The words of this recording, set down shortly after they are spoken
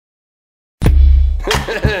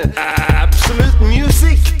Absolute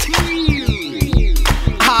music.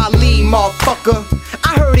 Ali, motherfucker.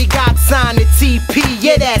 I heard he got signed to TP.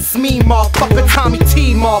 Yeah, that's me, motherfucker. Tommy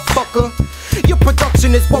T, motherfucker. Your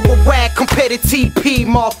production is what we're whack compared to TP,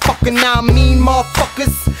 motherfucker. Now I mean,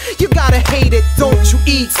 motherfuckers, you gotta hate it, don't you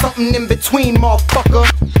eat something in between, motherfucker.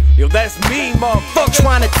 Yo, that's me, motherfucker.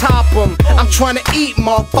 Trying to top him, I'm trying to eat,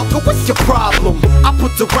 motherfucker. What's your problem? I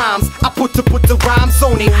put the rhymes, I put the rhymes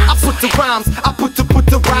on it. I put the rhymes, I put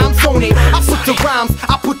the rhymes on it. I put the rhymes,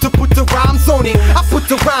 I put the rhymes on it. I put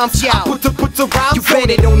the rhymes, yeah, I put the rhymes. You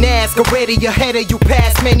ready? Don't ask, already ahead of you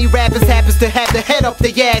past. Many rappers happens to have the head up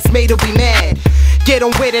their ass, made her be mad. Get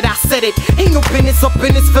on with it, I said it. Ain't no business up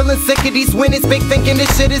in this, feeling sick of these winners. Big thinking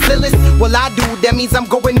this shit is illest. Well, I do, that means I'm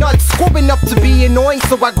going nuts. Scoring up to be annoying,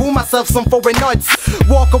 so I grew myself some foreign nuts.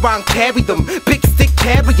 Walk around, carry them, big stick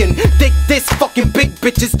carrying. Dig this, fucking big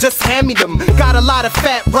bitches, just hand me them. Got a lot of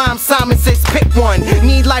fat rhymes, Simon says pick one.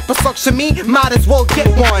 Need liposuction, me, might as well get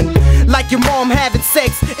one. Like your mom having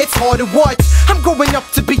sex, it's hard to watch. I'm going up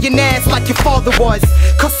to be an ass like your father was.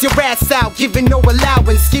 Cuss your ass out, giving no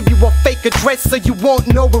allowance. Give you a fake address so you won't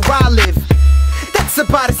know where I live. That's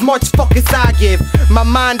about as much fuck as I give. My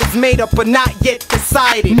mind is made up but not yet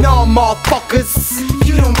decided. No, motherfuckers,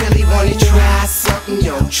 you don't really wanna try something,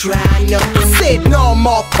 you don't try nothing. I said no,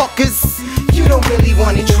 motherfuckers, you don't really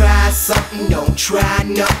wanna try something, don't try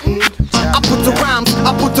nothing. I put the rhymes,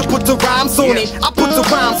 I put the rhymes on it. I put the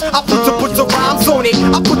rhymes, I put the rhymes on it.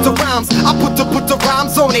 I put the rhymes, I put the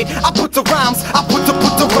rhymes on it. I put the rhymes, I put the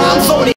rhymes on it.